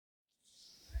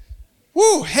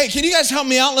Woo, hey, can you guys help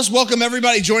me out? Let's welcome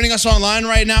everybody joining us online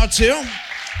right now too.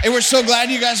 Hey, we're so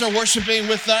glad you guys are worshiping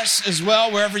with us as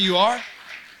well, wherever you are,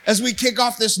 as we kick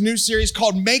off this new series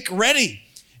called Make Ready.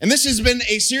 And this has been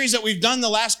a series that we've done the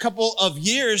last couple of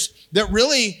years that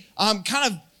really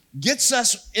kind of gets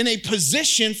us in a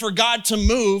position for God to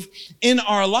move in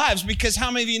our lives. Because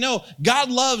how many of you know God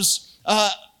loves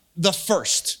the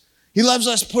first? He loves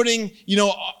us putting,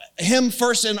 him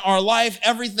first in our life,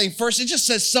 everything first. It just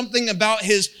says something about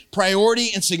his priority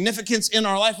and significance in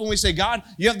our life when we say, God,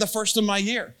 you have the first of my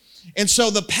year. And so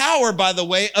the power, by the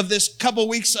way, of this couple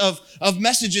weeks of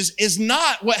messages is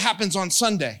not what happens on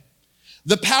Sunday.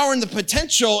 The power and the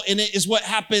potential in it is what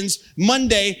happens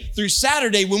Monday through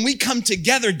Saturday when we come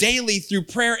together daily through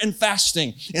prayer and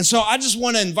fasting. And so I just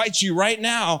want to invite you right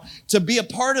now to be a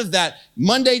part of that.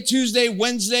 Monday, Tuesday,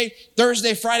 Wednesday,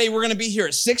 Thursday, Friday, we're going to be here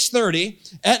at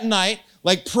 6:30 at night,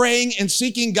 like praying and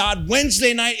seeking God.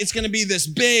 Wednesday night, it's going to be this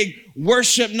big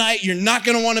worship night. You're not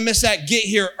going to want to miss that. Get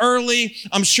here early.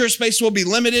 I'm sure space will be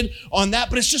limited on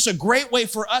that, but it's just a great way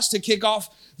for us to kick off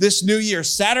this new year.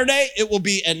 Saturday, it will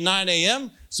be at 9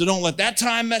 a.m., so don't let that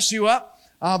time mess you up.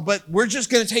 But we're just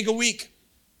going to take a week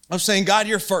of saying, God,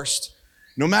 you're first.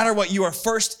 No matter what, you are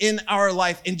first in our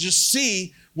life, and just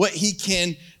see what he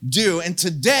can do. And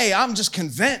today, I'm just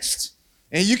convinced,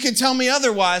 and you can tell me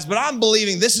otherwise, but I'm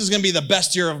believing this is going to be the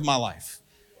best year of my life.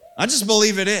 I just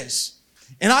believe it is.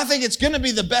 And I think it's going to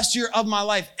be the best year of my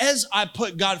life as I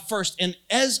put God first and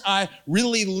as I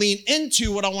really lean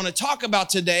into what I want to talk about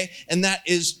today, and that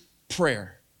is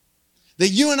prayer. That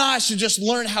you and I should just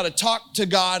learn how to talk to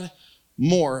God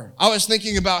more. I was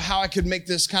thinking about how I could make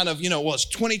this kind of, it's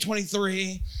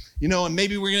 2023, and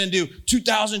maybe we're going to do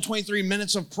 2023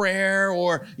 minutes of prayer,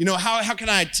 or, how can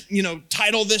I,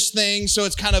 title this thing so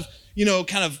it's kind of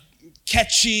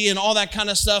catchy and all that kind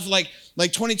of stuff, like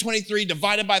 2023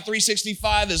 divided by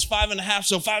 365 is 5.5,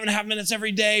 so 5.5 minutes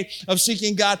every day of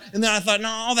seeking God. And then I thought, no,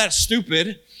 all that's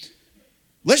stupid.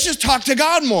 Let's just talk to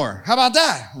God more. How about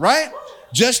that, right?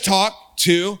 Just talk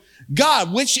to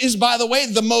God, which is, by the way,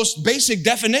 the most basic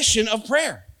definition of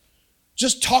prayer.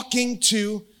 Just talking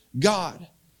to God.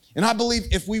 And I believe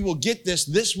if we will get this,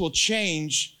 this will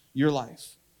change your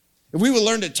life. If we will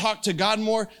learn to talk to God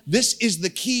more, this is the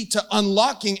key to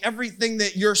unlocking everything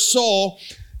that your soul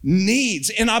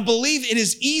needs. And I believe it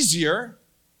is easier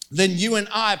than you and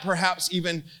I perhaps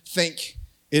even think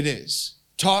it is.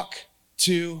 Talk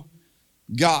to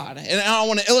God. And I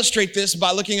want to illustrate this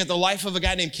by looking at the life of a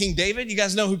guy named King David. You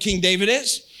guys know who King David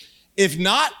is? If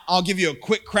not, I'll give you a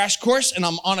quick crash course, and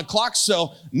I'm on a clock,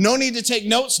 so no need to take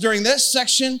notes during this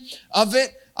section of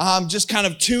it. Just kind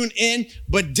of tune in.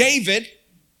 But David,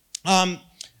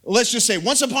 let's just say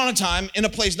once upon a time in a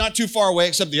place not too far away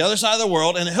except the other side of the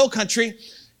world in a hill country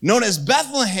known as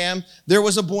Bethlehem, there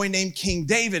was a boy named King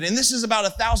David. And this is about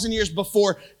 1,000 years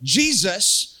before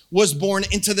Jesus was born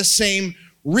into the same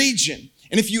region.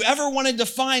 And if you ever wanted to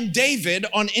find David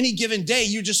on any given day,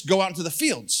 you just go out into the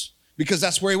fields because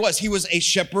that's where he was. He was a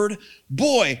shepherd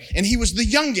boy, and he was the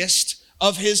youngest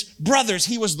of his brothers.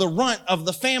 He was the runt of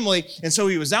the family. And so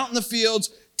he was out in the fields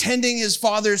tending his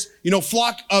father's,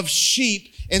 flock of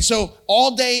sheep. And so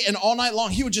all day and all night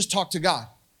long, he would just talk to God.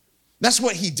 That's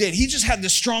what he did. He just had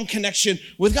this strong connection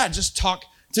with God. Just talk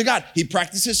to God. He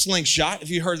practiced his slingshot. If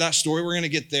you heard that story, we're going to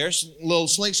get there. A little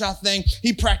slingshot thing.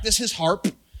 He practiced his harp.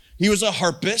 He was a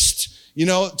harpist.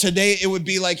 Today it would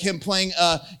be like him playing,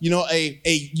 a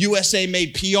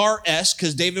USA-made PRS,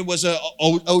 because David was a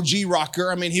OG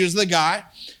rocker. I mean, he was the guy.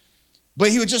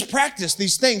 But he would just practice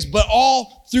these things. But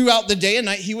all throughout the day and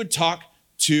night, he would talk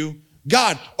to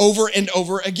God over and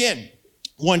over again.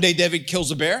 One day, David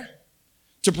kills a bear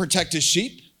to protect his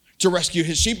sheep, to rescue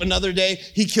his sheep. Another day,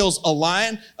 he kills a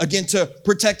lion, again, to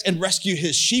protect and rescue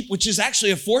his sheep, which is actually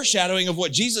a foreshadowing of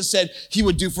what Jesus said he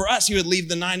would do for us. He would leave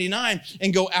the 99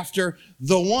 and go after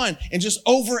the one. And just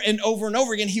over and over and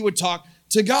over again, he would talk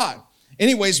to God.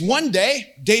 Anyways, one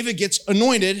day, David gets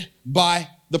anointed by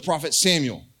the prophet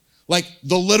Samuel, like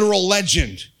the literal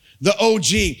legend, the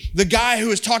OG, the guy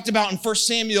who is talked about in 1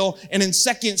 Samuel and in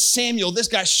 2 Samuel. This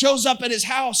guy shows up at his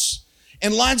house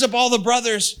and lines up all the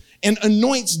brothers and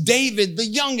anoints David, the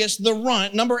youngest, the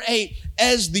runt, number 8,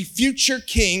 as the future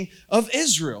king of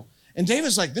Israel. And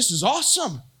David's like, this is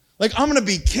awesome. Like, I'm going to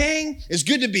be king. It's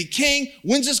good to be king.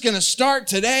 When's this going to start,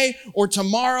 today or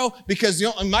tomorrow? Because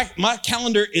my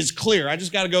calendar is clear. I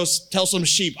just got to go tell some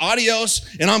sheep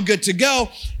adios, and I'm good to go.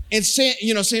 And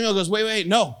Samuel goes, wait,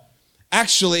 no.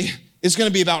 Actually, it's going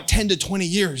to be about 10 to 20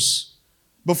 years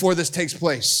before this takes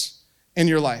place in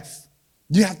your life.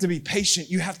 You have to be patient.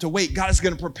 You have to wait. God is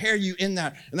going to prepare you in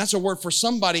that. And that's a word for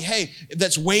somebody, hey,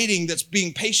 that's waiting, that's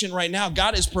being patient right now.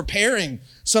 God is preparing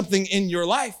something in your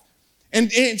life.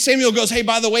 And Samuel goes, hey,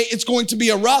 by the way, it's going to be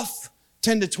a rough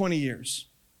 10 to 20 years.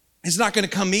 It's not going to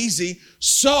come easy.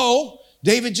 So,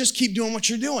 David, just keep doing what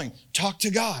you're doing. Talk to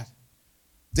God.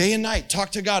 Day and night,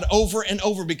 talk to God over and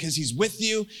over because he's with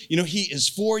you. You know, he is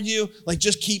for you. Like,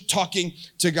 just keep talking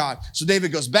to God. So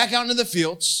David goes back out into the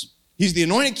fields. He's the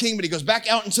anointed king, but he goes back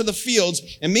out into the fields.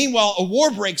 And meanwhile, a war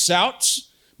breaks out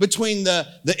between the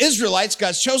Israelites,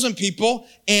 God's chosen people,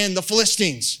 and the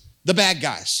Philistines, the bad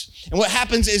guys. And what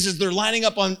happens is they're lining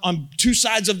up on two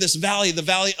sides of this valley, the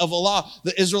valley of Elah.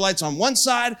 The Israelites on one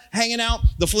side hanging out,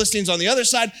 the Philistines on the other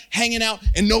side hanging out,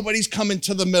 and nobody's coming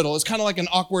to the middle. It's kind of like an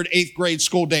awkward 8th grade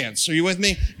school dance. Are you with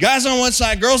me? Guys on one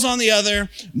side, girls on the other.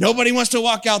 Nobody wants to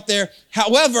walk out there.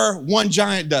 However, one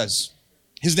giant does.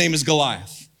 His name is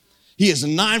Goliath. He is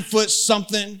 9 foot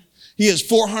something. He is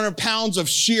 400 pounds of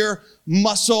sheer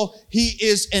muscle. He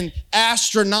is an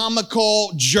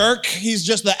astronomical jerk. He's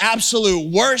just the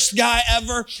absolute worst guy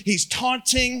ever. He's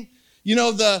taunting,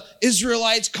 the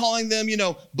Israelites, calling them,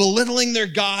 belittling their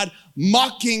God,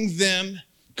 mocking them,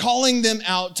 calling them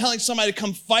out, telling somebody to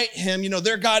come fight him.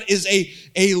 Their God is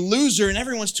a loser, and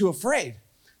everyone's too afraid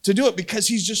to do it because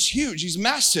he's just huge. He's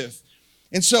massive.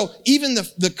 And so even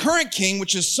the current king,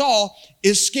 which is Saul,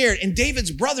 is scared. And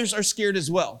David's brothers are scared as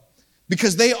well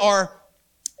because they are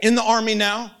in the army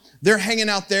now. They're hanging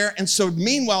out there. And so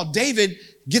meanwhile, David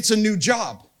gets a new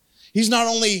job. He's not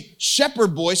only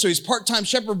shepherd boy, so he's part-time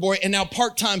shepherd boy and now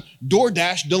part-time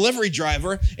DoorDash delivery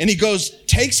driver. And he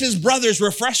takes his brother's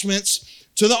refreshments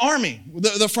to the army,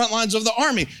 the front lines of the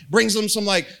army, brings them some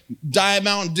like Diet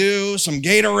Mountain Dew, some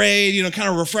Gatorade, kind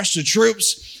of refresh the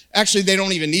troops. Actually, they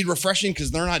don't even need refreshing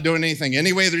because they're not doing anything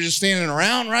anyway. They're just standing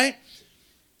around, right?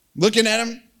 Looking at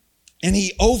him. And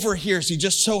he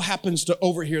just so happens to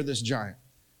overhear this giant.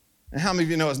 And how many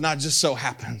of you know it's not just so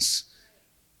happens?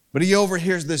 But he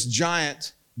overhears this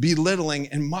giant belittling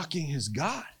and mocking his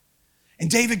God. And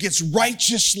David gets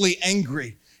righteously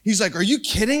angry. He's like, are you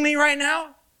kidding me right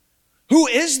now? Who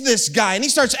is this guy? And he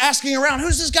starts asking around,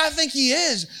 who's this guy think he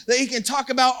is that he can talk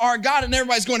about our God? And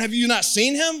everybody's going, have you not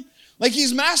seen him? Like,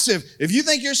 he's massive. If you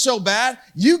think you're so bad,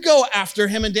 you go after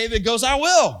him. And David goes, I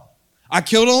will. I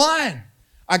killed a lion.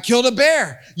 I killed a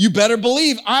bear. You better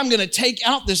believe I'm going to take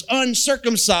out this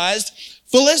uncircumcised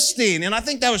Philistine. And I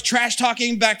think that was trash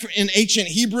talking back in ancient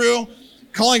Hebrew,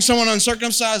 calling someone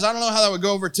uncircumcised. I don't know how that would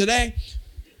go over today.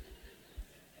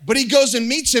 But he goes and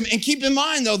meets him. And keep in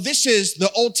mind, though, this is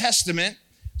the Old Testament.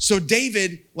 So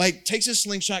David, takes his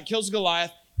slingshot, kills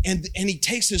Goliath, and he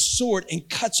takes his sword and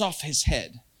cuts off his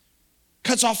head.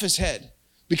 Cuts off his head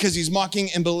because he's mocking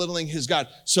and belittling his God.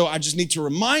 So I just need to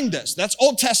remind us, that's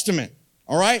Old Testament.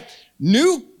 All right?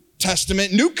 New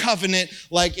Testament, new covenant,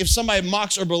 if somebody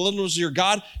mocks or belittles your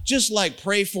God, just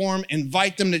pray for them,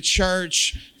 invite them to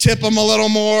church, tip them a little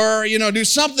more, do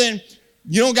something.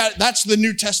 That's the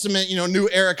New Testament, new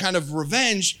era kind of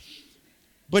revenge.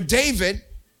 But David,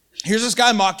 here's this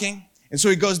guy mocking. And so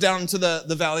he goes down into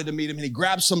the valley to meet him and he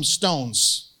grabs some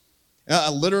stones,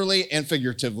 literally and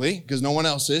figuratively, because no one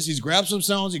else is. He's grabbed some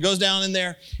stones. He goes down in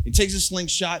there. He takes a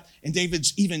slingshot and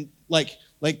David's even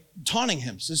taunting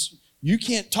him, says, you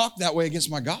can't talk that way against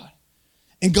my God.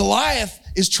 And Goliath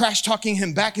is trash talking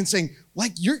him back and saying,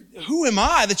 who am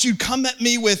I that you'd come at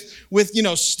me with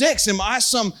sticks? Am I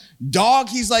some dog?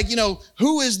 He's like,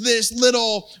 who is this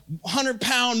little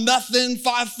 100-pound nothing,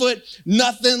 5 foot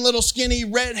nothing, little skinny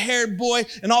red-haired boy?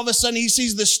 And all of a sudden he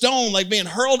sees the stone being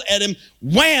hurled at him,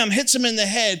 wham, hits him in the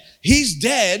head. He's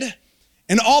dead.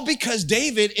 And all because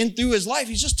David, through his life,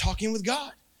 he's just talking with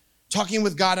God. Talking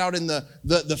with God out in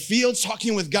the fields,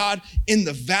 talking with God in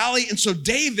the valley. And so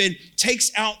David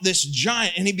takes out this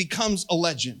giant and he becomes a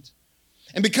legend.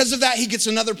 And because of that, he gets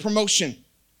another promotion.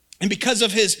 And because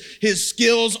of his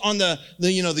skills on the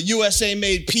USA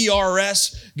made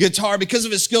PRS guitar, because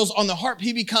of his skills on the harp,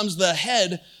 he becomes the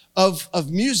head of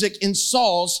music in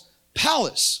Saul's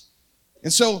palace.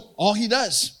 And so all he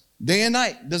does, day and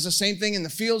night, does the same thing in the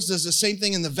fields, does the same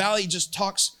thing in the valley. He just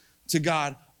talks to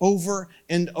God over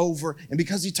and over. And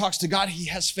because he talks to God, he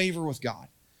has favor with God.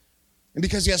 And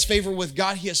because he has favor with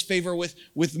God, he has favor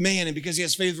with man. And because he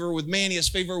has favor with man, he has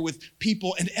favor with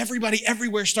people. And everybody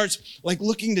everywhere starts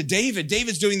looking to David.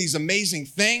 David's doing these amazing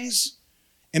things.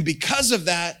 And because of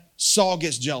that, Saul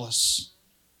gets jealous.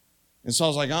 And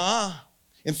Saul's like,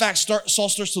 In fact, Saul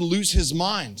starts to lose his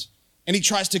mind. And he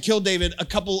tries to kill David a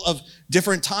couple of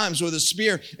different times with a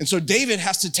spear. And so David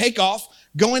has to take off,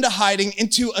 go into hiding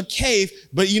into a cave.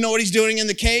 But you know what he's doing in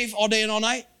the cave all day and all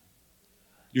night?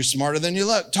 You're smarter than you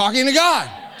look. Talking to God.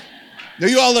 No,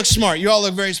 you all look smart. You all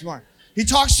look very smart. He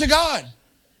talks to God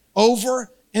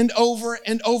over and over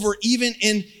and over, even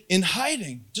in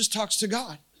hiding, just talks to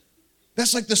God.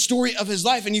 That's like the story of his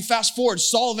life. And you fast forward,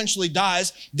 Saul eventually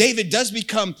dies. David does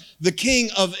become the king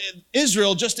of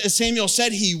Israel, just as Samuel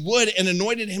said he would and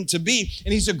anointed him to be.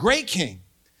 And he's a great king.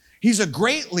 He's a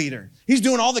great leader. He's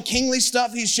doing all the kingly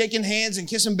stuff. He's shaking hands and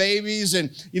kissing babies and,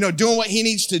 doing what he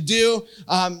needs to do.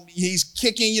 He's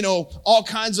kicking, all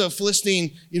kinds of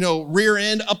Philistine, rear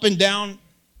end up and down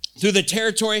through the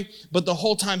territory. But the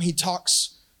whole time he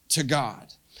talks to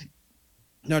God.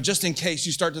 Now, just in case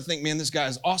you start to think, man, this guy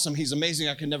is awesome. He's amazing.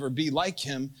 I could never be like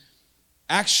him.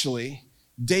 Actually,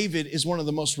 David is one of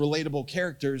the most relatable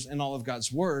characters in all of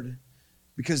God's word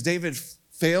because David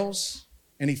fails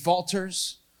and he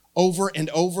falters over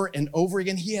and over and over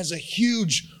again. He has a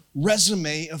huge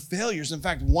resume of failures. In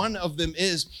fact, one of them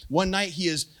is one day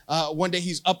he's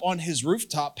up on his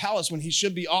rooftop palace when he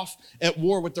should be off at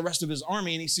war with the rest of his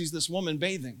army, and he sees this woman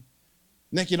bathing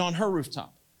naked on her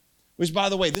rooftop. Which, by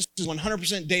the way, this is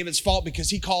 100% David's fault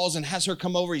because he calls and has her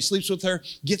come over. He sleeps with her,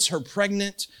 gets her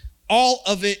pregnant. All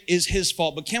of it is his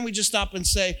fault. But can we just stop and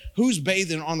say, who's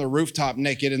bathing on the rooftop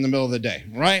naked in the middle of the day,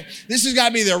 right? This has got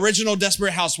to be the original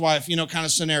Desperate Housewife, kind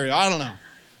of scenario. I don't know.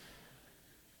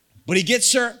 But he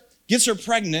gets her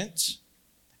pregnant,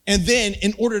 and then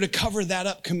in order to cover that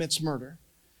up, commits murder.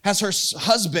 Has her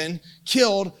husband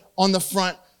killed on the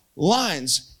front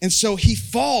lines. And so he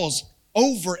falls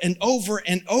over and over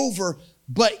and over.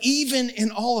 But even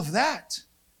in all of that,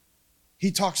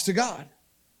 he talks to God.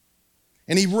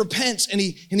 And he repents and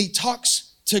he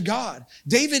talks to God.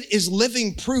 David is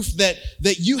living proof that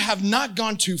you have not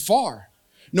gone too far,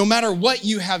 no matter what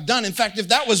you have done. In fact, if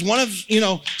that was one of,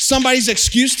 somebody's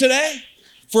excuse today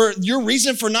for your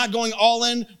reason for not going all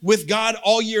in with God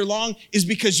all year long is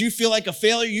because you feel like a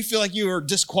failure, you feel like you are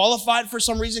disqualified for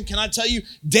some reason, can I tell you,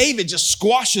 David just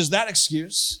squashes that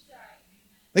excuse.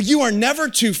 Like you are never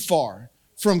too far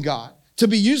from God to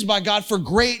be used by God for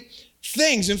great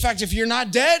things. In fact, if you're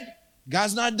not dead,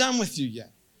 God's not done with you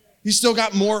yet. He's still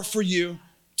got more for you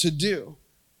to do.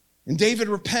 And David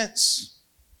repents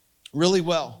really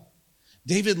well.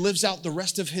 David lives out the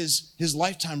rest of his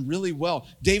lifetime really well.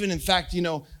 David, in fact,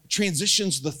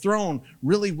 transitions the throne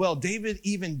really well. David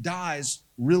even dies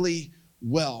really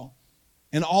well.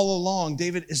 And all along,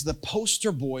 David is the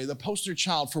poster boy, the poster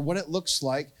child for what it looks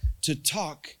like to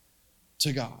talk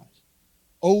to God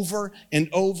over and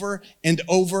over and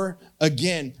over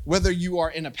again, whether you are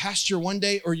in a pasture one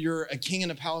day or you're a king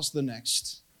in a palace the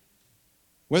next.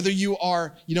 Whether you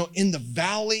are, in the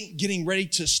valley getting ready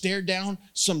to stare down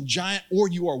some giant, or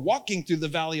you are walking through the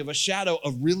valley of a shadow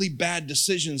of really bad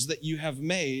decisions that you have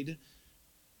made,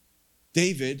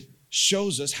 David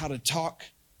shows us how to talk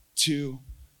to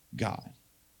God.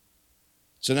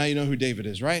 So now you know who David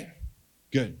is, right?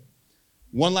 Good.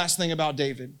 One last thing about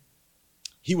David.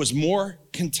 He was more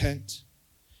content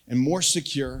and more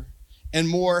secure and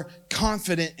more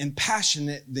confident and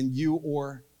passionate than you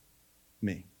or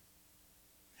me.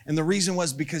 And the reason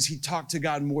was because he talked to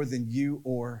God more than you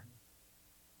or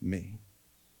me.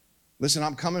 Listen,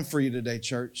 I'm coming for you today,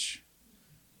 church,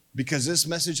 because this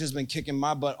message has been kicking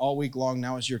my butt all week long.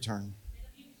 Now it's your turn.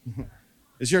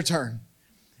 It's your turn.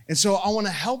 And so I want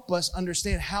to help us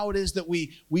understand how it is that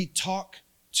we talk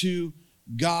to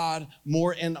God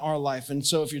more in our life. And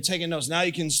so if you're taking notes, now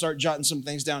you can start jotting some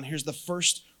things down. Here's the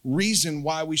first reason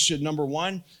why we should. Number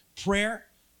one, prayer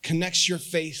connects your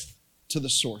faith to the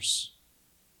source.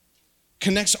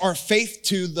 Connects our faith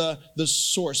to the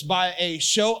source. By a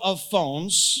show of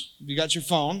phones, if you got your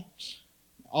phone,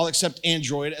 I'll accept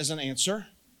Android as an answer.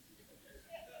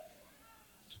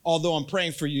 Although I'm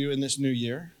praying for you in this new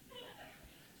year,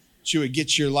 that you would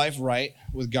get your life right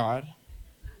with God.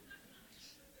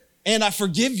 And I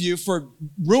forgive you for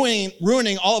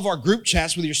ruining all of our group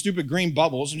chats with your stupid green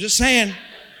bubbles. I'm just saying.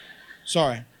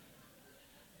 Sorry.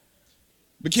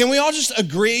 But can we all just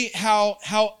agree how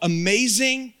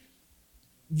amazing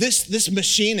this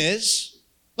machine is?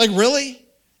 Like really?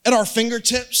 At our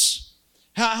fingertips?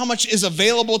 How much is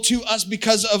available to us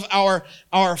because of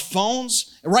our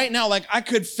phones? Right now, like I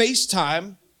could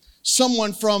FaceTime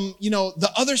someone from,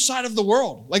 the other side of the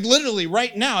world. Like literally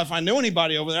right now, if I knew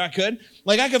anybody over there, I could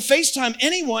FaceTime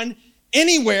anyone,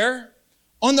 anywhere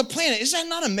on the planet. Is that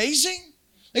not amazing?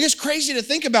 Like it's crazy to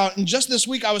think about. And just this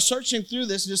week, I was searching through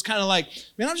this and just kind of like,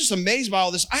 man, I'm just amazed by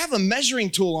all this. I have a measuring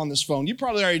tool on this phone. You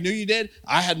probably already knew you did.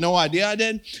 I had no idea I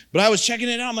did, but I was checking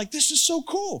it out. I'm like, this is so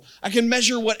cool. I can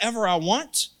measure whatever I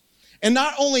want. And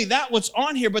not only that, what's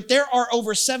on here, but there are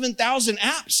over 7,000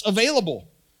 apps available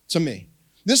to me.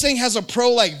 This thing has a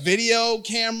pro video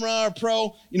camera, or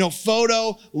pro,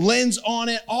 photo lens on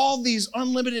it, all these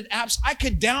unlimited apps. I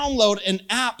could download an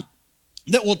app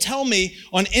that will tell me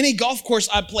on any golf course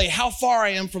I play how far I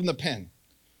am from the pin.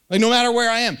 No matter where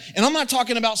I am. And I'm not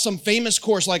talking about some famous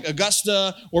course like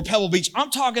Augusta or Pebble Beach. I'm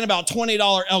talking about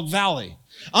 $20 Elk Valley.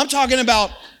 I'm talking about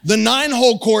the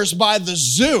 9-hole course by the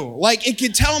zoo. It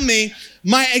could tell me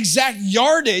my exact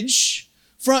yardage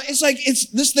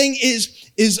this thing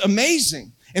is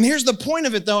amazing. And here's the point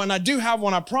of it though, and I do have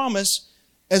one, I promise.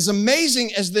 As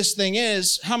amazing as this thing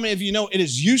is, how many of you know it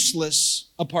is useless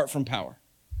apart from power?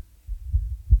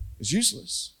 It's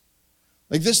useless.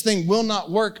 This thing will not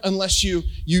work unless you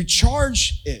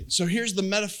charge it. So here's the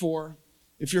metaphor,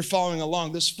 if you're following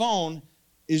along. This phone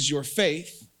is your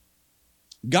faith.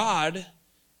 God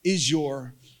is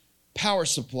your power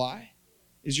supply,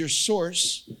 is your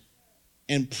source,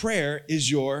 and prayer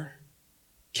is your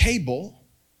cable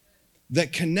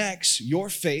that connects your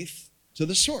faith to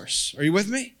the source. Are you with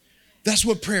me? That's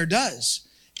what prayer does.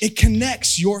 It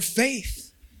connects your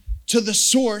faith to the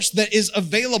source that is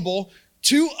available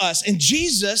to us. And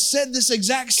Jesus said this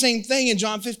exact same thing in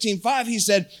John 15:5. He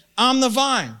said, I'm the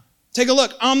vine. Take a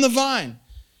look. I'm the vine.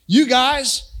 You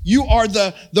guys, you are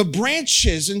the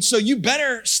branches. And so you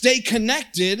better stay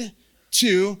connected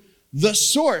to the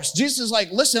source. Jesus is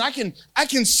like, listen, I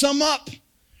can sum up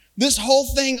this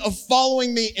whole thing of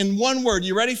following me in one word.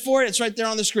 You ready for it? It's right there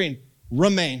on the screen.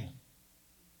 Remain.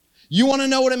 You want to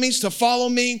know what it means to follow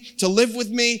me, to live with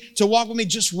me, to walk with me?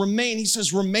 Just remain. He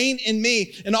says, remain in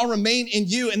me and I'll remain in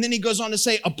you. And then he goes on to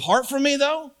say, apart from me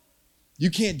though, you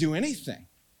can't do anything.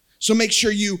 So make sure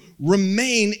you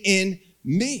remain in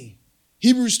me.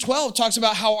 Hebrews 12 talks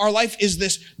about how our life is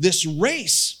this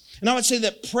race. And I would say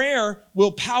that prayer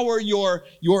will power your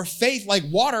faith like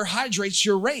water hydrates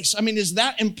your race. Is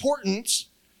that important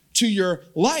to your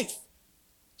life?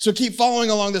 So keep following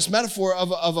along this metaphor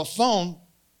of a phone.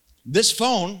 This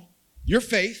phone, your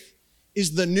faith,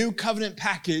 is the new covenant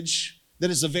package that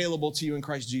is available to you in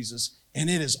Christ Jesus. And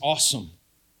it is awesome.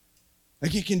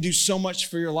 It can do so much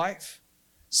for your life.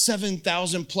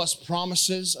 7,000 plus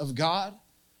promises of God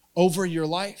over your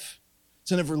life.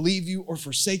 To never leave you or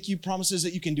forsake you. Promises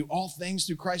that you can do all things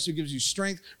through Christ who gives you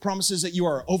strength. Promises that you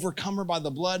are an overcomer by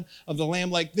the blood of the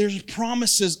Lamb. There's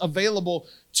promises available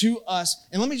to us.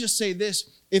 And let me just say this.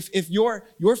 If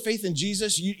your faith in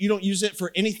Jesus, you don't use it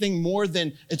for anything more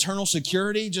than eternal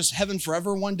security, just heaven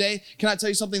forever one day, can I tell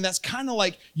you something? That's kind of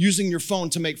like using your phone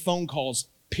to make phone calls,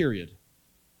 period,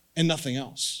 and nothing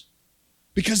else.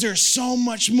 Because there's so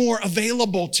much more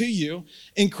available to you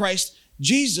in Christ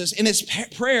Jesus, and it's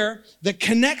prayer that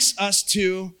connects us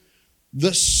to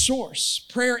the source.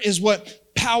 Prayer is what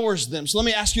powers them. So let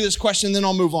me ask you this question, then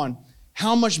I'll move on.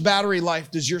 How much battery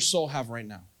life does your soul have right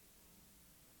now?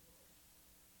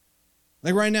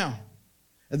 Right now,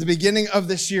 at the beginning of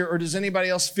this year, or does anybody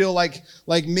else feel like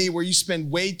me, where you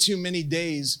spend way too many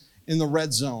days in the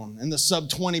red zone, in the sub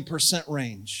 20%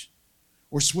 range,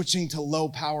 or switching to low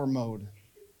power mode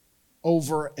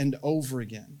over and over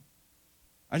again?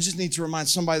 I just need to remind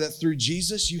somebody that through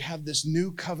Jesus, you have this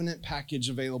new covenant package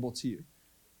available to you.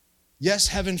 Yes,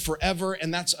 heaven forever,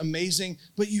 and that's amazing,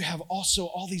 but you have also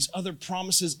all these other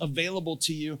promises available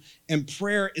to you, and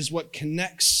prayer is what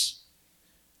connects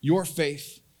your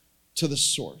faith to the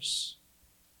source.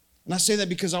 And I say that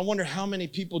because I wonder how many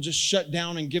people just shut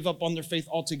down and give up on their faith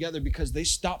altogether because they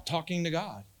stopped talking to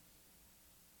God.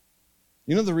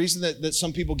 You know the reason that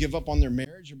some people give up on their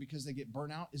marriage or because they get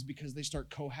burnt out is because they start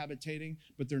cohabitating,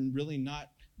 but they're really not,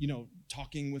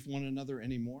 talking with one another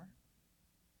anymore.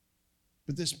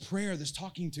 But this prayer, this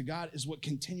talking to God is what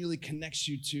continually connects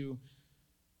you to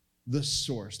the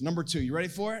source. Number 2, you ready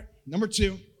for it? Number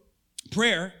 2,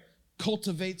 prayer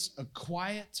cultivates a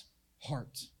quiet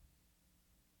heart.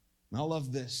 And I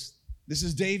love this. This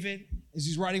is David, as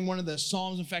he's writing one of the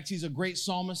Psalms. In fact, he's a great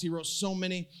psalmist. He wrote so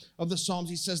many of the Psalms.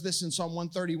 He says this in Psalm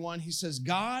 131. He says,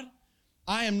 God,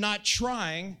 I am not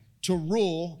trying to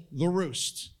rule the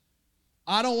roost.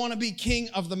 I don't want to be king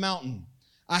of the mountain.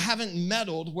 I haven't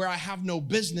meddled where I have no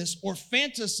business or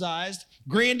fantasized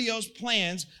grandiose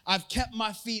plans. I've kept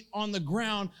my feet on the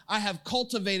ground. I have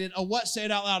cultivated a what? Say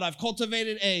it out loud. I've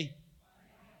cultivated a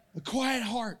quiet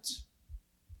heart.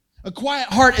 A quiet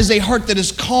heart is a heart that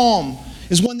is calm,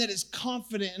 is one that is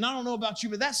confident. And I don't know about you,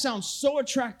 but that sounds so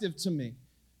attractive to me.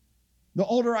 The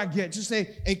older I get, just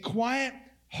a quiet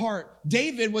heart.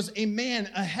 David was a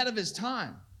man ahead of his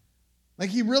time. Like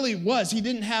he really was. He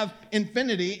didn't have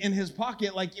infinity in his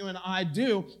pocket like you and I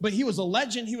do, but he was a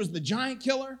legend. He was the giant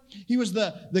killer. He was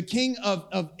the king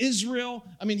of Israel.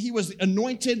 I mean, he was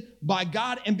anointed by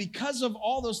God. And because of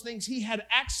all those things, he had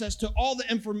access to all the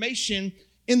information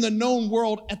in the known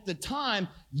world at the time.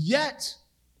 Yet,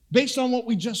 based on what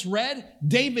we just read,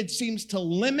 David seems to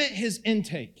limit his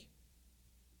intake.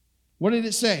 What did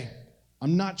it say?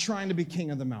 I'm not trying to be king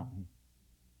of the mountain.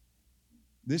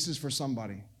 This is for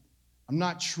somebody. I'm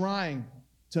not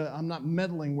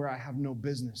meddling where I have no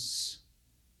business.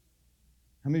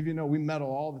 How many of you know we meddle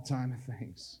all the time in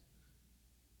things?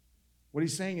 What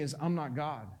he's saying is, I'm not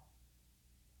God,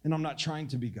 and I'm not trying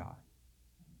to be God.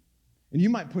 And you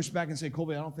might push back and say,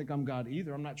 Colby, I don't think I'm God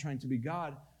either. I'm not trying to be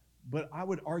God. But I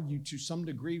would argue to some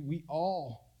degree we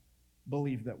all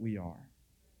believe that we are.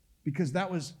 Because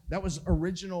that was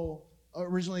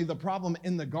originally the problem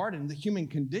in the garden. The human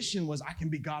condition was, I can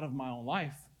be God of my own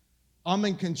life. I'm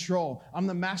in control. I'm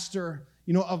the master,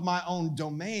 of my own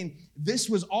domain. This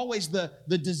was always the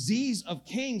disease of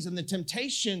kings and the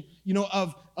temptation,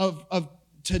 of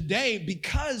today.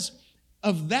 Because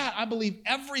of that, I believe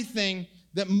everything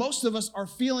that most of us are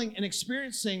feeling and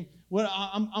experiencing, what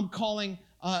I'm calling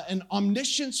an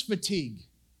omniscience fatigue.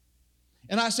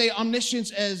 And I say omniscience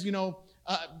as,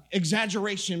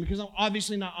 exaggeration, because I'm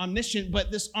obviously not omniscient,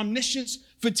 but this omniscience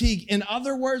fatigue. In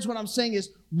other words, what I'm saying is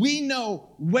we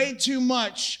know way too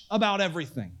much about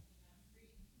everything.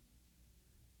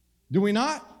 Do we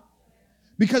not?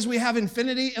 Because we have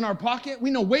infinity in our pocket,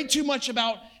 we know way too much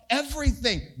about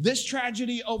everything. This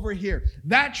tragedy over here,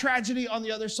 that tragedy on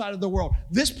the other side of the world,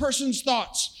 this person's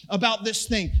thoughts about this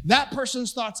thing, that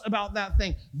person's thoughts about that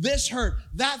thing, this hurt,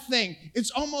 that thing.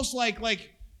 It's almost like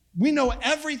we know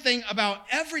everything about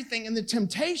everything, and the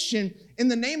temptation in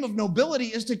the name of nobility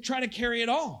is to try to carry it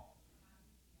all.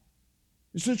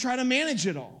 Is to try to manage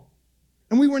it all.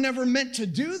 And we were never meant to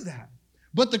do that.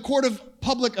 But the court of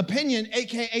public opinion,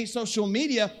 aka social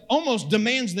media, almost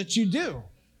demands that you do.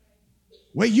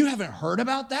 Wait, you haven't heard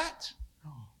about that?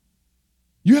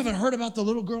 You haven't heard about the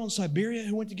little girl in Siberia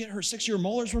who went to get her 6-year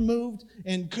molars removed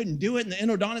and couldn't do it, and the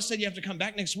endodontist said you have to come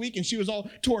back next week, and she was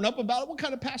all torn up about it? What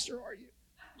kind of pastor are you?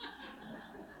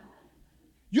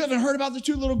 You haven't heard about the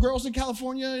 2 little girls in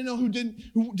California, who didn't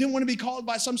want to be called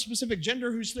by some specific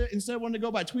gender, who instead wanted to go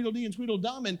by Tweedledee and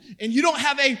Tweedledum, and you don't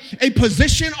have a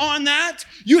position on that.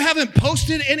 You haven't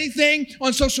posted anything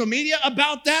on social media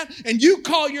about that, and you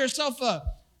call yourself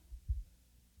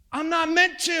I'm not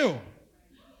meant to.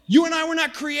 You and I were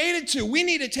not created to. We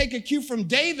need to take a cue from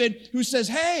David, who says,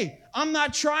 hey, I'm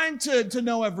not trying to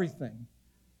know everything.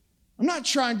 I'm not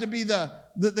trying to be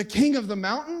the king of the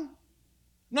mountain.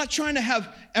 I'm not trying to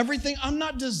have everything. I'm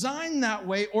not designed that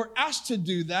way or asked to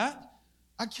do that.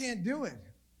 I can't do it.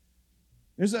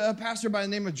 There's a pastor by the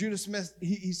name of Judah Smith.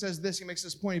 He says this. He makes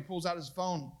this point. He pulls out his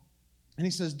phone, and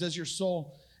he says, does your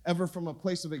soul ever from a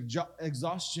place of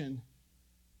exhaustion,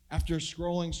 after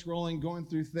scrolling, going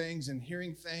through things and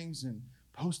hearing things and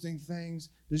posting things,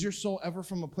 does your soul ever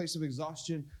from a place of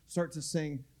exhaustion start to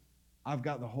sing, I've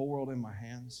got the whole world in my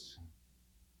hands?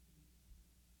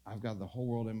 I've got the whole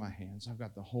world in my hands. I've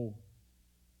got the whole...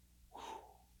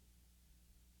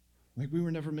 Like we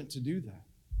were never meant to do that.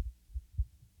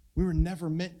 We were never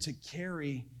meant to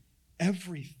carry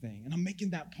everything. And I'm making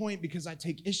that point because I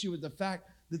take issue with the fact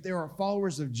that there are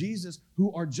followers of Jesus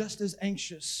who are just as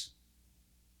anxious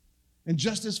and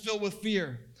just as filled with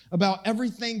fear about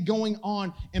everything going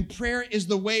on. And prayer is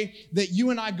the way that you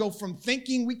and I go from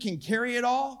thinking we can carry it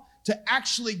all to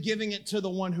actually giving it to the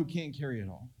one who can't carry it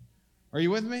all. Are you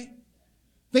with me?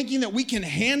 Thinking that we can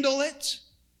handle it,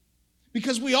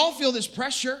 because we all feel this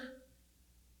pressure.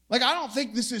 Like, I don't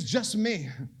think this is just me.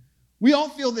 We all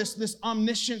feel this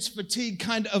omniscience fatigue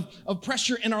kind of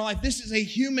pressure in our life. This is a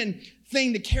human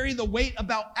thing to carry the weight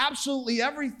about absolutely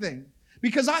everything.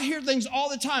 Because I hear things all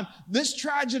the time. This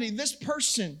tragedy, this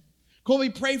person, Colby,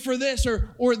 pray for this,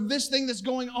 or this thing that's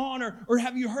going on, or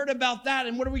have you heard about that?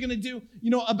 And what are we going to do,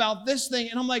 about this thing?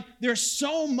 And I'm like, there's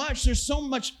so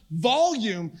much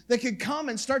volume that could come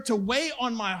and start to weigh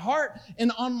on my heart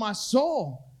and on my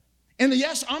soul. And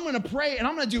yes, I'm going to pray, and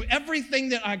I'm going to do everything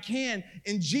that I can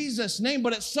in Jesus' name.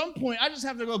 But at some point, I just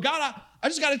have to go, God, I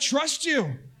just got to trust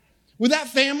you. With that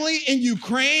family in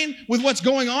Ukraine, with what's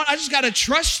going on, I just got to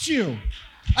trust you.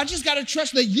 I just got to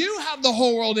trust that you have the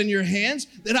whole world in your hands,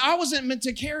 that I wasn't meant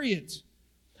to carry it.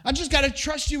 I just got to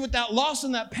trust you with that loss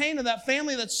and that pain of that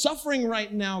family that's suffering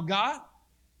right now, God.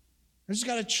 I just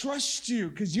got to trust you,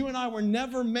 because you and I were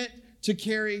never meant to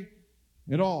carry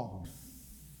it all.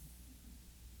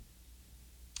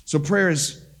 So prayer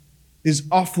is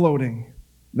offloading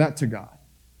that to God.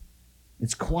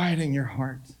 It's quieting your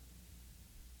heart.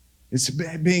 It's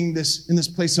being in this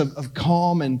place of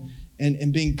calm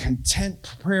and being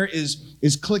content. Prayer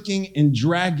is clicking and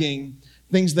dragging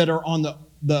things that are on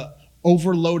the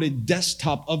overloaded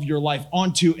desktop of your life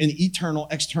onto an eternal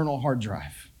external hard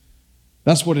drive.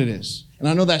 That's what it is. And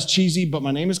I know that's cheesy, but my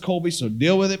name is Colby, so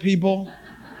deal with it, people.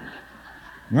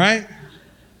 Right?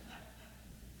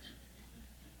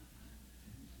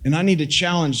 And I need to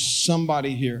challenge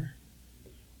somebody here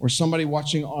or somebody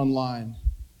watching online.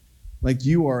 Like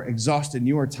you are exhausted and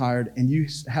you are tired and you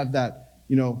have that,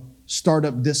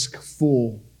 startup disk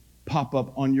full pop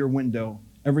up on your window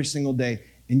every single day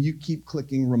and you keep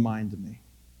clicking remind me.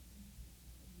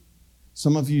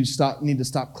 Some of you need to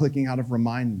stop clicking out of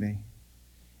remind me.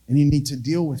 And you need to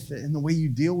deal with it. And the way you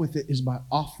deal with it is by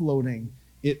offloading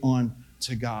it on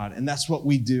to God. And that's what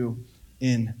we do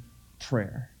in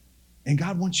prayer. And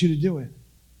God wants you to do it.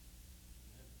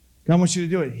 God wants you to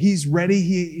do it. He's ready.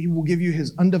 He will give you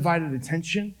his undivided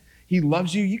attention. He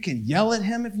loves you. You can yell at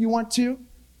him if you want to.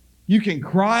 You can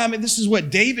cry. I mean, this is what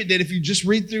David did. If you just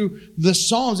read through the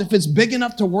Psalms, if it's big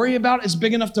enough to worry about, it's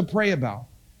big enough to pray about.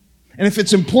 And if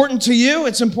it's important to you,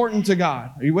 it's important to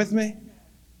God. Are you with me?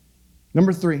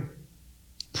 Number 3,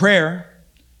 prayer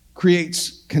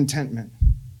creates contentment.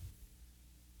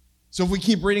 So if we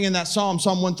keep reading in that Psalm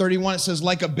 131, it says,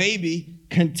 like a baby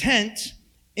content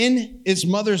in its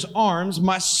mother's arms,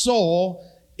 my soul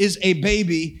is a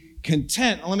baby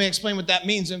content. Let me explain what that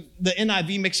means. And the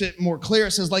NIV makes it more clear.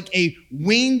 It says like a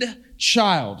weaned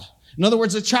child. In other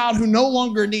words, a child who no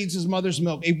longer needs his mother's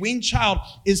milk. A weaned child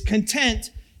is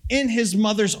content in his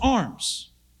mother's arms.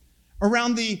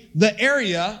 Around the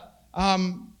area,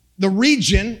 the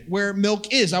region where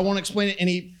milk is. I won't explain it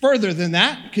any further than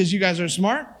that because you guys are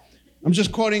smart. I'm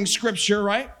just quoting scripture,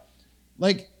 right?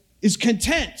 Like, is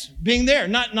content being there,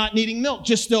 not needing milk,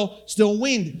 just still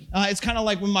weaned. It's kind of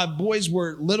like when my boys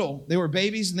were little. They were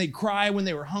babies and they'd cry when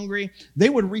they were hungry. They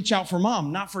would reach out for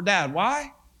mom, not for dad.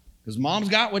 Why? Because mom's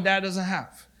got what dad doesn't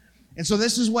have. And so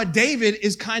this is what David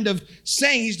is kind of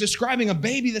saying. He's describing a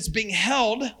baby that's being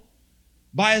held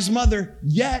by his mother,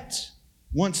 yet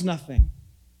wants nothing.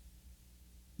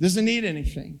 Doesn't need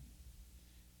anything.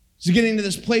 So getting to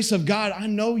this place of, God, I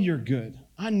know you're good.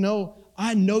 I know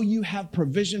you have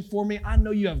provision for me. I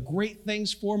know you have great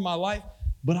things for my life,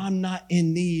 but I'm not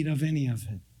in need of any of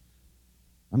it.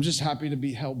 I'm just happy to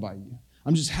be held by you.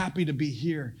 I'm just happy to be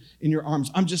here in your arms.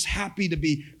 I'm just happy to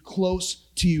be close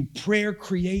to you. Prayer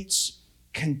creates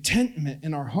contentment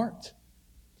in our heart,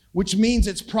 which means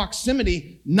it's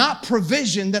proximity, not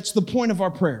provision. That's the point of our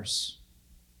prayers.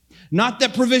 Not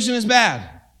that provision is bad.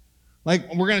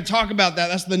 Like, we're going to talk about that.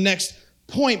 That's the next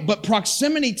point. But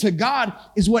proximity to God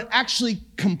is what actually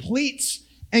completes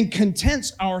and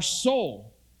contents our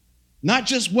soul. Not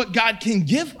just what God can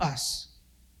give us,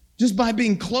 just by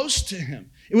being close to him.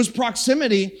 It was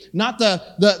proximity, not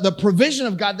the provision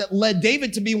of God, that led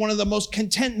David to be one of the most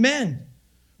content men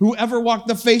who ever walked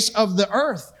the face of the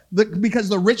earth. Because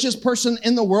the richest person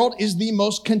in the world is the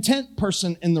most content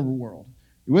person in the world.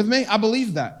 You with me? I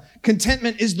believe that.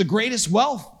 Contentment is the greatest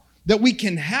wealth that we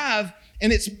can have,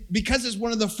 and it's because it's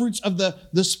one of the fruits of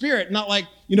the Spirit. Not like,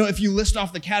 if you list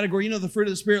off the category, the fruit of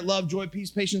the Spirit, love, joy,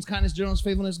 peace, patience, kindness, gentleness,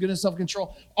 faithfulness, goodness,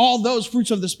 self-control. All those fruits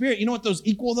of the Spirit, you know what those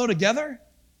equal, though, together?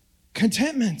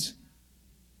 Contentment.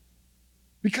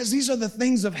 Because these are the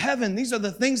things of heaven. These are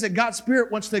the things that God's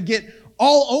Spirit wants to get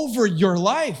all over your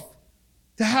life,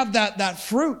 to have that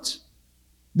fruit.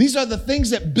 These are the things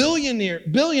that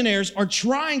billionaires are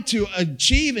trying to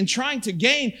achieve and trying to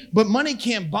gain, but money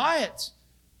can't buy it.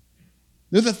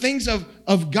 They're the things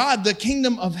of God. The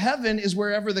kingdom of heaven is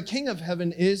wherever the King of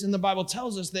heaven is, and the Bible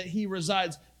tells us that he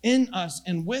resides in us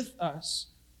and with us.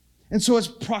 And so it's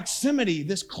proximity,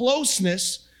 this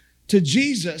closeness to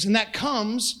Jesus, and that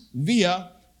comes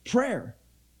via prayer.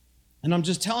 And I'm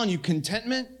just telling you,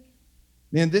 contentment,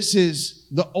 man, this is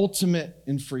the ultimate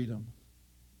in freedom.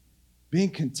 Being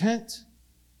content,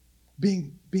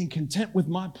 being content with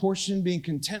my portion, being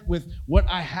content with what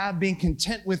I have, being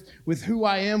content with who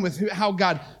I am, how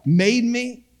God made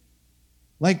me.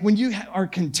 Like when you are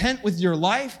content with your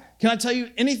life, can I tell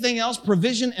you, anything else,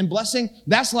 provision and blessing,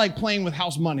 that's like playing with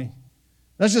house money.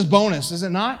 That's just bonus, is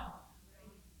it not?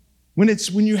 When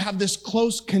you have this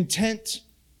close content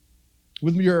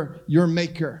with your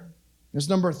maker. That's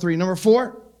number 3. Number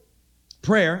 4,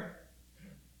 prayer.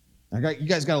 You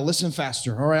guys got to listen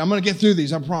faster. All right, I'm going to get through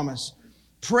these, I promise.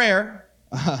 Prayer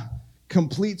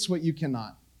completes what you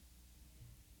cannot.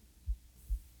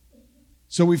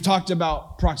 So we've talked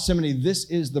about proximity. This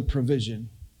is the provision.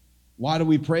 Why do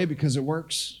we pray? Because it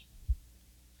works.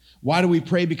 Why do we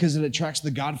pray? Because it attracts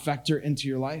the God factor into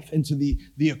your life, into the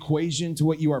equation, to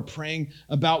what you are praying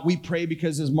about. We pray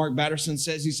because, as Mark Batterson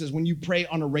says, he says, when you pray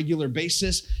on a regular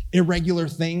basis, irregular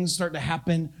things start to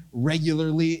happen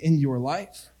regularly in your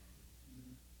life.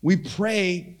 We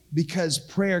pray because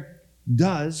prayer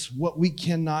does what we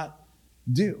cannot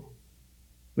do.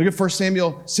 Look at 1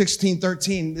 Samuel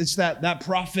 16:13. It's that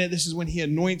prophet. This is when he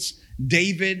anoints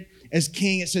David as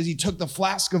king. It says he took the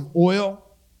flask of oil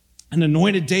and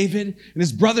anointed David, and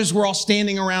his brothers were all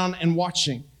standing around and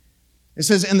watching. It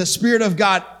says, and the Spirit of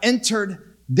God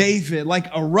entered David like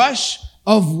a rush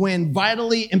of wind,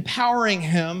 vitally empowering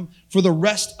him for the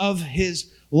rest of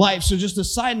his life. So just a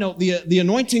side note, the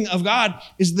anointing of God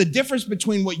is the difference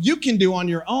between what you can do on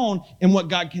your own and what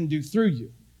God can do through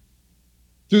you,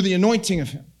 through the anointing of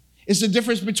him. It's the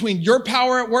difference between your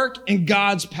power at work and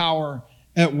God's power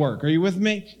at work. Are you with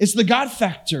me? It's the God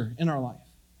factor in our life.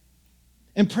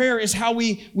 And prayer is how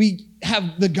we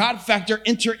have the God factor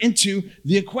enter into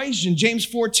the equation. James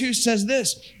 4:2 says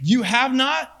this, you have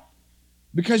not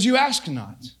because you ask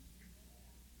not.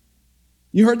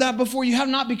 You heard that before? You have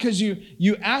not because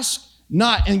you ask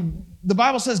not. And the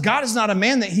Bible says God is not a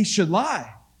man that he should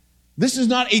lie. This is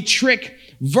not a trick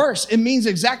verse. It means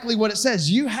exactly what it says.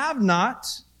 You have not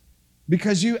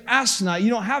because you ask not. You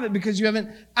don't have it because you haven't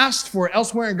asked for it.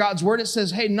 Elsewhere in God's word, it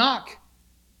says, hey, knock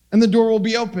and the door will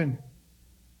be open.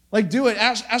 Like, do it.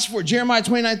 Ask for it. Jeremiah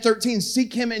 29:13,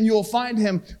 seek him and you'll find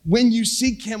him when you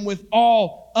seek him with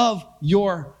all of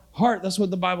your heart. That's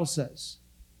what the Bible says.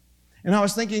 And I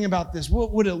was thinking about this.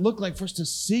 What would it look like for us to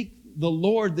seek the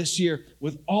Lord this year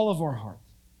with all of our heart?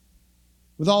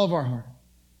 With all of our heart.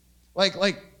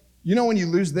 Like, you know when you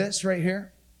lose this right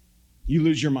here? You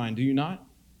lose your mind, do you not?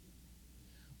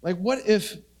 Like, what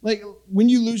if, like, when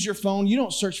you lose your phone, you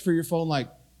don't search for your phone like,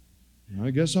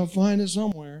 I guess I'll find it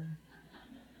somewhere.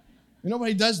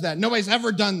 Nobody does that. Nobody's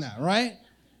ever done that, right?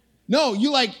 No,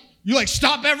 you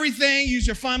stop everything, use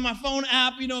your Find My Phone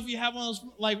app. You know, if you have one of those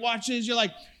like watches, you're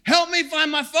like, help me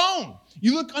find my phone.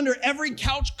 You look under every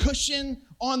couch cushion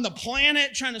on the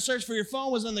planet trying to search for your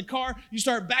phone. Was in the car. You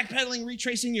start backpedaling,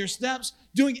 retracing your steps,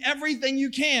 doing everything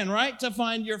you can, right, to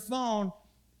find your phone.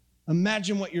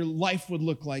 Imagine what your life would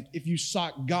look like if you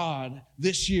sought God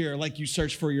this year like you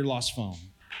searched for your lost phone.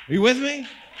 Are you with me?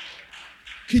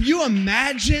 Could you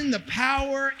imagine the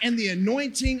power and the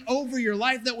anointing over your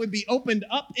life that would be opened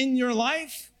up in your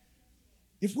life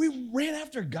if we ran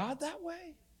after God that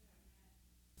way?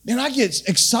 Man, I get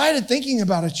excited thinking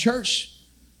about a church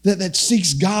that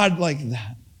seeks God like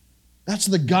that. That's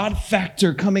the God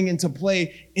factor coming into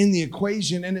play in the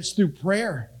equation, and it's through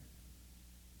prayer.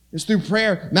 It's through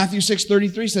prayer. Matthew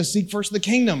 6:33 says, seek first the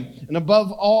kingdom, and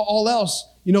above all else,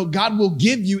 you know, God will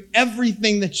give you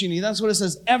everything that you need. That's what it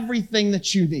says, everything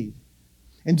that you need.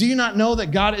 And do you not know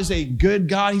that God is a good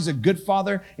God? He's a good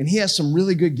Father, and he has some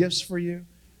really good gifts for you.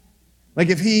 Like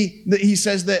if he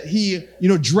says that he, you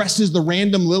know, dresses the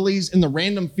random lilies in the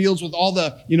random fields with all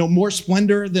the, you know, more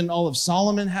splendor than all of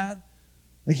Solomon had.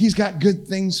 Like he's got good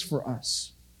things for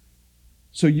us.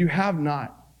 So you have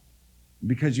not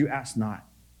because you ask not.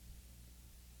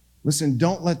 Listen,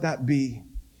 don't let that be.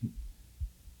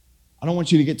 I don't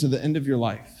want you to get to the end of your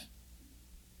life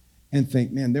and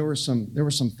think, man, there were some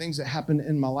things that happened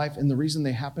in my life, and the reason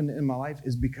they happened in my life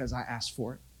is because I asked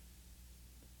for it.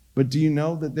 But do you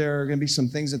know that there are going to be some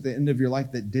things at the end of your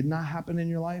life that did not happen in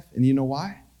your life? And you know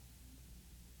why?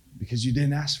 Because you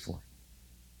didn't ask for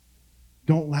it.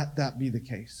 Don't let that be the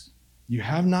case. You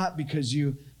have not because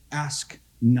you ask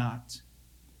not.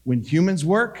 When humans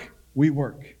work, we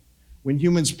work. When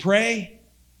humans pray,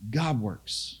 God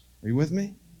works. Are you with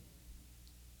me?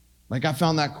 Like I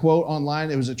found that quote online.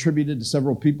 It was attributed to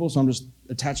several people, so I'm just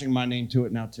attaching my name to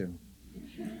it now too.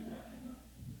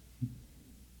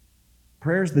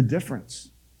 Prayer is the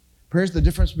difference. Prayer is the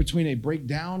difference between a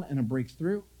breakdown and a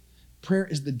breakthrough. Prayer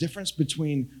is the difference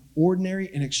between ordinary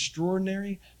and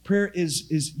extraordinary. Prayer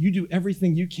is you do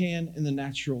everything you can in the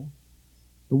natural,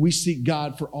 but we seek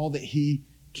God for all that he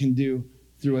can do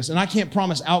through us. And I can't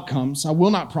promise outcomes. I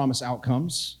will not promise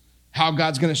outcomes. How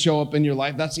God's going to show up in your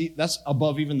life, that's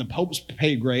above even the Pope's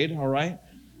pay grade, all right?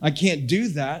 I can't do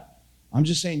that. I'm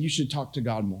just saying you should talk to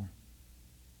God more.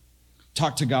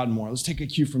 Talk to God more. Let's take a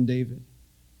cue from David.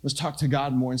 Let's talk to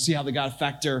God more and see how the God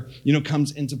factor, you know,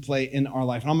 comes into play in our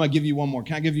life. And I'm going to give you one more.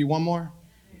 Can I give you one more?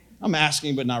 I'm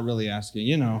asking, but not really asking,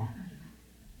 you know.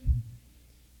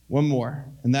 One more,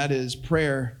 and that is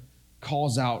prayer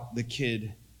calls out the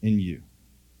kid in you.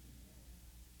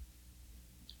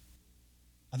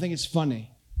 I think it's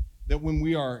funny that when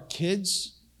we are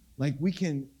kids, like we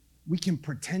can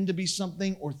pretend to be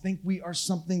something or think we are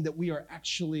something that we are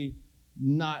actually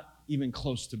not even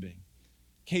close to being.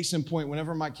 Case in point,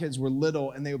 whenever my kids were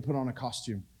little and they would put on a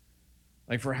costume,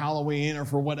 like for Halloween or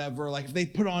for whatever, like if they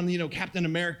put on, Captain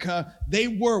America, they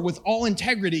were, with all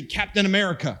integrity, Captain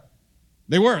America.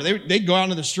 They were. They'd go out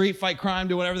into the street, fight crime,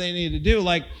 do whatever they needed to do.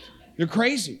 Like, they're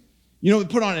crazy. They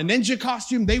put on a ninja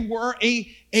costume. They were a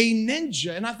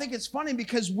ninja. And I think it's funny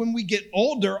because when we get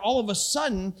older, all of a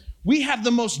sudden, we have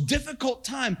the most difficult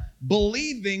time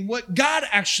believing what God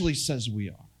actually says we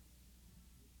are.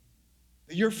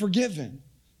 You're forgiven.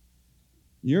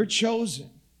 You're chosen.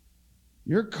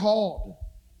 You're called.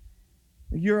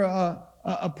 You're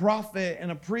a prophet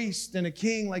and a priest and a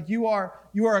king. Like you are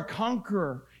a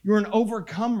conqueror. You're an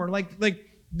overcomer. Like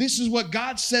this is what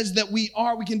God says that we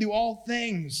are. We can do all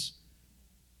things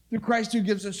through Christ who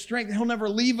gives us strength. He'll never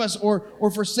leave us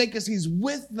or forsake us. He's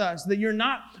with us. That you're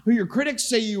not who your critics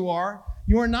say you are.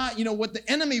 You are not, what the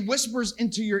enemy whispers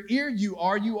into your ear you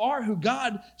are. You are who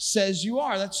God says you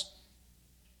are.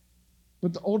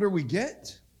 But the older we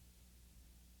get,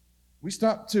 we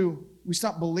stop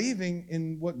believing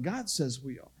in what God says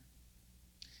we are.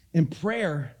 And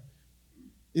prayer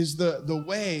is the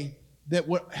way that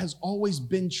what has always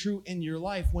been true in your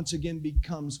life once again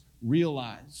becomes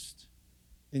realized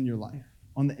in your life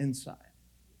on the inside.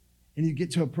 And you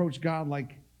get to approach God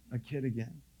like a kid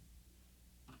again.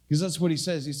 Because that's what he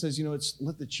says. He says, it's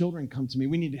let the children come to me.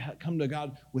 We need to come to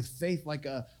God with faith like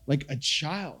a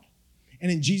child.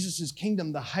 And in Jesus'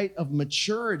 kingdom, the height of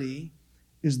maturity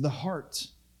is the heart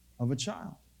of a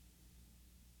child.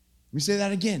 Let me say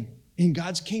that again. In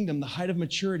God's kingdom, the height of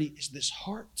maturity is this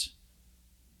heart.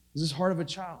 Is this heart of a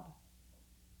child.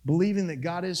 Believing that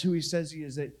God is who he says he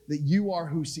is, that you are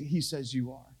who he says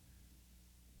you are.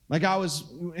 Like I was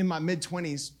in my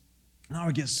mid-20s, and I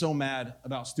would get so mad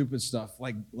about stupid stuff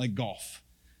like golf.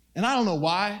 And I don't know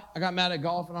why I got mad at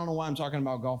golf, and I don't know why I'm talking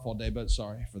about golf all day, but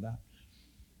sorry for that.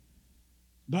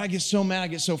 But I get so mad, I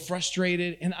get so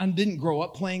frustrated, and I didn't grow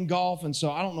up playing golf, and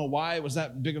so I don't know why it was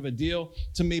that big of a deal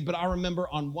to me, but I remember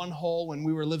on one hole when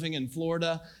we were living in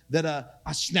Florida that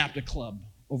I snapped a club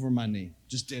over my knee.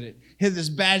 Just did it. Hit this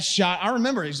bad shot. I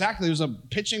remember exactly. It was a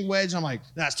pitching wedge. I'm like,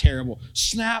 that's terrible.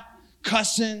 Snap,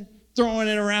 cussing, throwing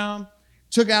it around.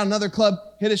 Took out another club,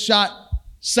 hit a shot,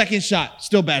 second shot,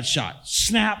 still bad shot.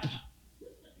 Snap.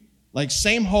 Like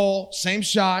same hole, same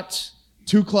shot.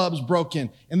 2 clubs broken.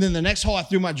 And then the next hole, I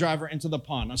threw my driver into the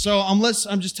pond. So I'm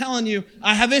just telling you,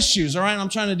 I have issues, all right? I'm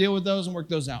trying to deal with those and work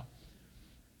those out.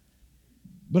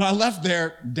 But I left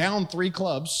there down 3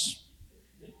 clubs.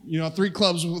 3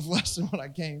 clubs with less than what I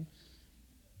came.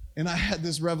 And I had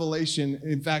this revelation.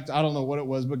 In fact, I don't know what it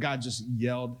was, but God just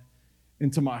yelled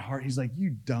into my heart. He's like,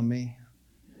 you dummy.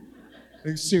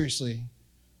 Like, seriously.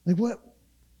 Like, what?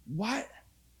 What?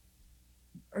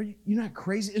 Are you're not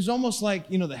crazy? It's almost like,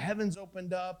 the heavens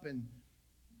opened up and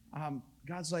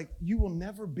God's like, you will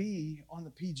never be on the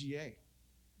PGA.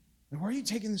 Like, why are you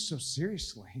taking this so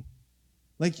seriously?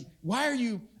 Like, why are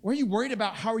you worried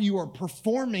about how you are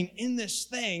performing in this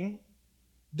thing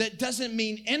that doesn't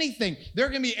mean anything? There are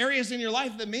going to be areas in your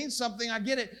life that mean something, I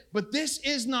get it, but this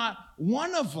is not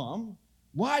one of them.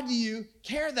 Why do you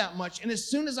care that much? And as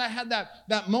soon as I had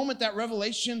that moment, that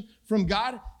revelation from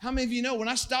God, how many of you know when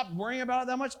I stopped worrying about it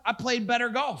that much, I played better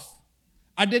golf.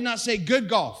 I did not say good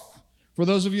golf. For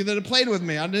those of you that have played with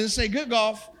me, I didn't say good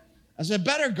golf. I said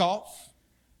better golf.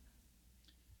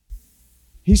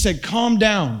 He said, calm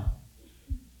down.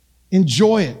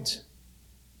 Enjoy it.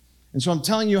 And so I'm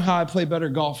telling you how I play better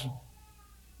golf.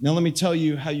 Now let me tell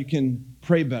you how you can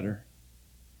pray better.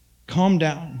 Calm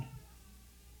down.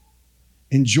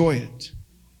 Enjoy it.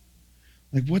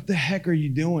 Like, what the heck are you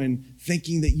doing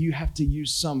thinking that you have to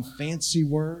use some fancy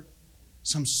word,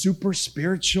 some super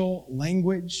spiritual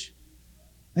language?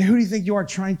 Like, who do you think you are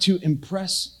trying to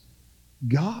impress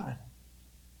God?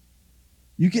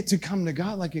 You get to come to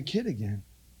God like a kid again.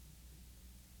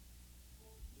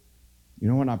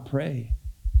 When I pray,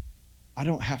 I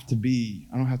don't have to be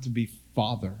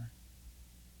father.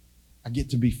 I get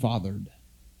to be fathered.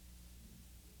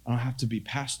 I don't have to be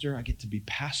pastor. I get to be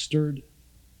pastored.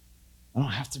 I don't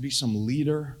have to be some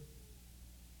leader.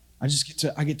 I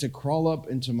get to crawl up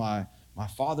into my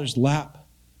Father's lap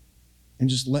and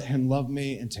just let him love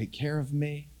me and take care of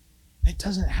me. It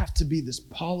doesn't have to be this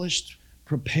polished,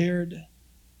 prepared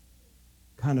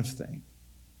kind of thing.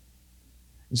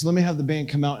 And so let me have the band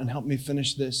come out and help me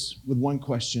finish this with one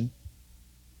question.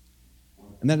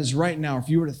 And that is, right now, if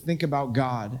you were to think about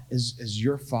God as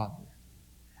your Father,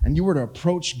 and you were to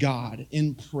approach God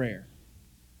in prayer,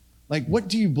 like, what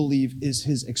do you believe is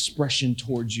his expression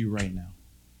towards you right now?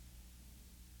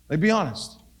 Like, be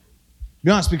honest.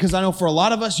 Be honest, because I know for a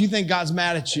lot of us, you think God's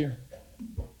mad at you.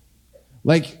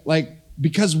 Like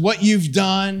because what you've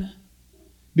done,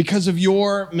 because of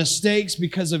your mistakes,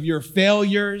 because of your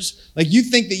failures, like you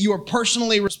think that you are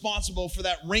personally responsible for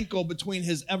that wrinkle between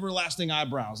his everlasting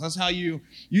eyebrows. That's how you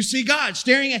see God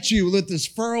staring at you with this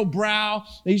furrowed brow,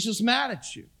 that he's just mad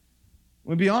at you.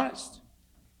 Let me be honest.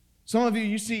 Some of you,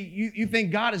 you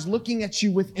think God is looking at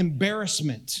you with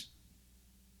embarrassment.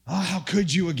 Oh, how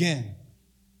could you again?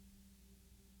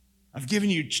 I've given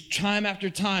you time after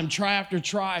time, try after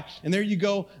try, and there you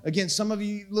go again. Some of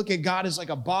you look at God as like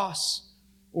a boss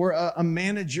or a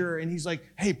manager, and he's like,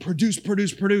 hey, produce.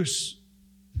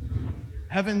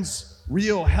 Heaven's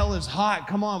real, hell is hot.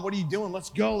 Come on, what are you doing? Let's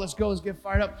go, let's get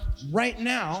fired up. Right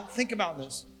now, think about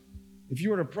this. If you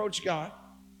were to approach God,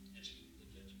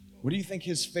 what do you think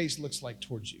his face looks like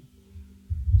towards you?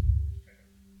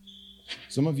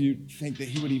 Some of you think that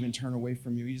he would even turn away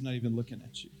from you. He's not even looking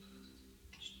at you.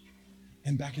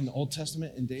 And back in the Old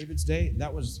Testament, in David's day,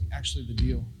 that was actually the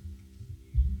deal.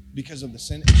 Because of the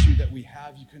sin issue that we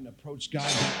have, you couldn't approach God.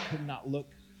 God could not look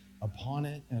upon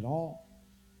it at all.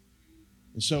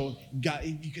 And so God,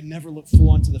 you could never look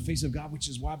full onto the face of God, which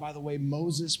is why, by the way,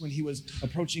 Moses, when he was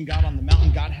approaching God on the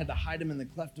mountain, God had to hide him in the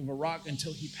cleft of a rock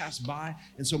until he passed by.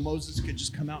 And so Moses could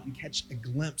just come out and catch a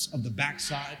glimpse of the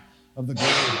backside of the glory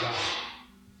of God.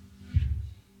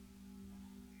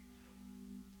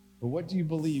 But what do you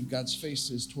believe God's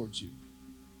face is towards you?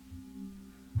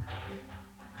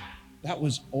 That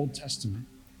was Old Testament.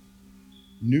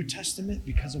 New Testament,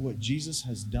 because of what Jesus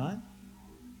has done,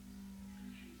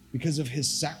 because of his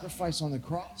sacrifice on the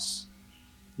cross.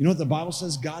 You know what the Bible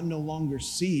says? God no longer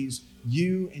sees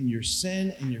you and your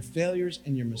sin and your failures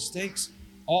and your mistakes.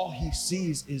 All he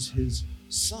sees is his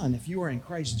Son. If you are in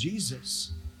Christ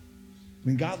Jesus,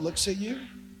 when God looks at you,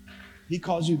 he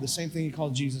calls you the same thing he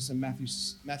called Jesus in Matthew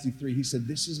 3. He said,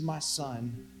 this is my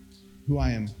Son who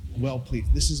I am well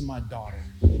pleased. This is my daughter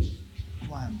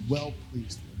who I am well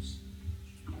pleased with.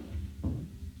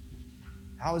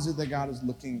 How is it that God is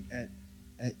looking at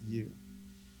you?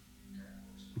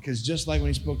 Because just like when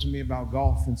he spoke to me about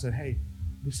golf and said, hey,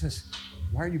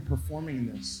 why are you performing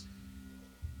in this?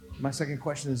 My second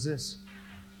question is this.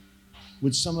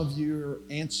 Would some of your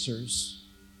answers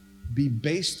be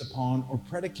based upon or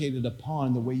predicated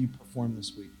upon the way you performed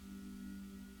this week?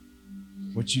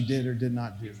 What you did or did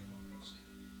not do?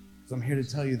 So I'm here to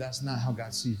tell you that's not how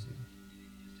God sees you.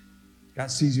 God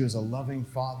sees you as a loving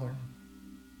Father.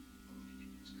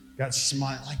 God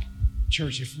smiles. Like,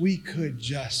 church, if we could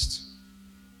just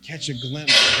catch a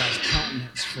glimpse of God's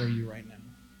countenance for you right now,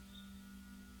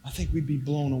 I think we'd be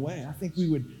blown away. I think we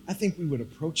would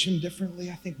approach him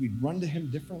differently. I think we'd run to him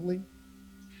differently.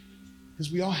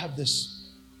 Because we all have this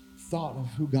thought of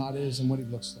who God is and what he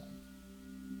looks like.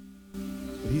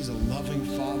 But he's a loving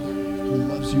Father who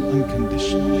loves you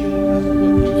unconditionally no matter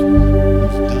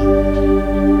what you've done.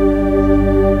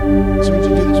 So would you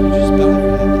do this? Would you just bow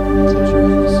your head and close your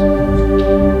eyes?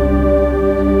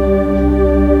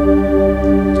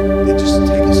 And just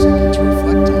take a second to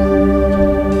reflect on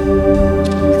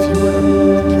if you were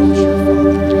to approach your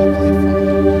Father, your Heavenly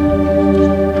Father.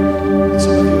 And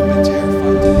some of you have been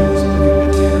terrified to do it. Some of you have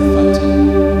been terrified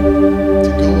to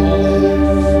go all in.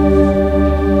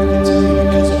 I can tell you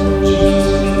because of what Jesus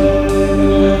has done in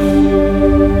your life.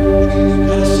 You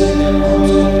gotta say that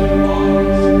arms open wide,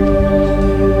 waiting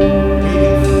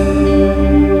for you.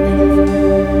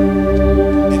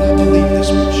 And I believe this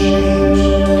will change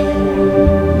your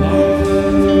life if you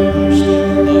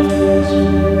understand the love he has for you.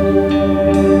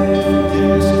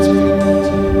 Forgiveness that's available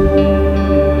to you.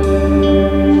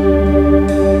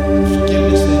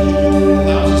 Forgiveness that he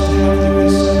allows us to have through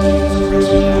his Son, Jesus Christ,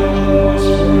 who died on the cross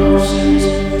for our sins,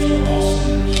 which we're all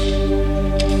sinners.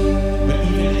 But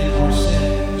even in our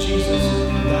sin, Jesus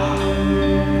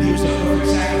died. He was the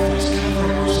perfect sacrifice,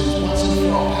 covering our sins once and for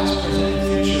all, past, present, and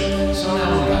future. So now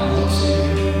when God looks at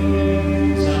you,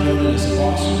 he's not doing it as a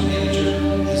boss or a manager,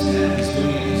 as that he's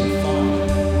doing it as a father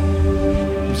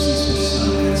who sees his Son.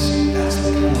 That's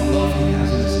the kind of love he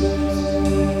has in his life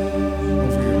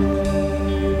over your life.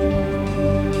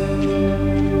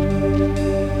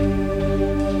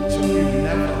 So if you've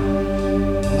never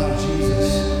allowed Jesus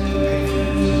to pay for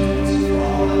your sins once and for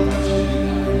all, I invite you to do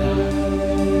that right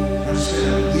now. I'm just going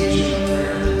to lead you in a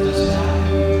prayer that does that.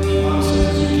 The Bible says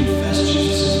as we confess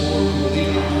Jesus as Lord, we believe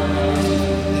in our heart God raised him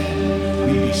from the dead,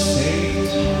 we be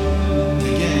saved. And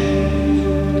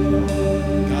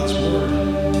again, God's word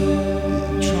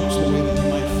trumps the way that you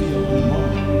might feel in the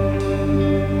moment.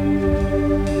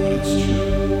 But it's true.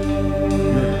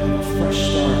 You're a fresh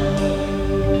start,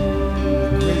 a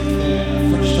great thing, a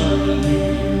fresh start in a new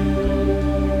year.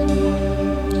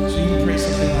 So you can pray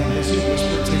something like this. You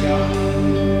whisper to God.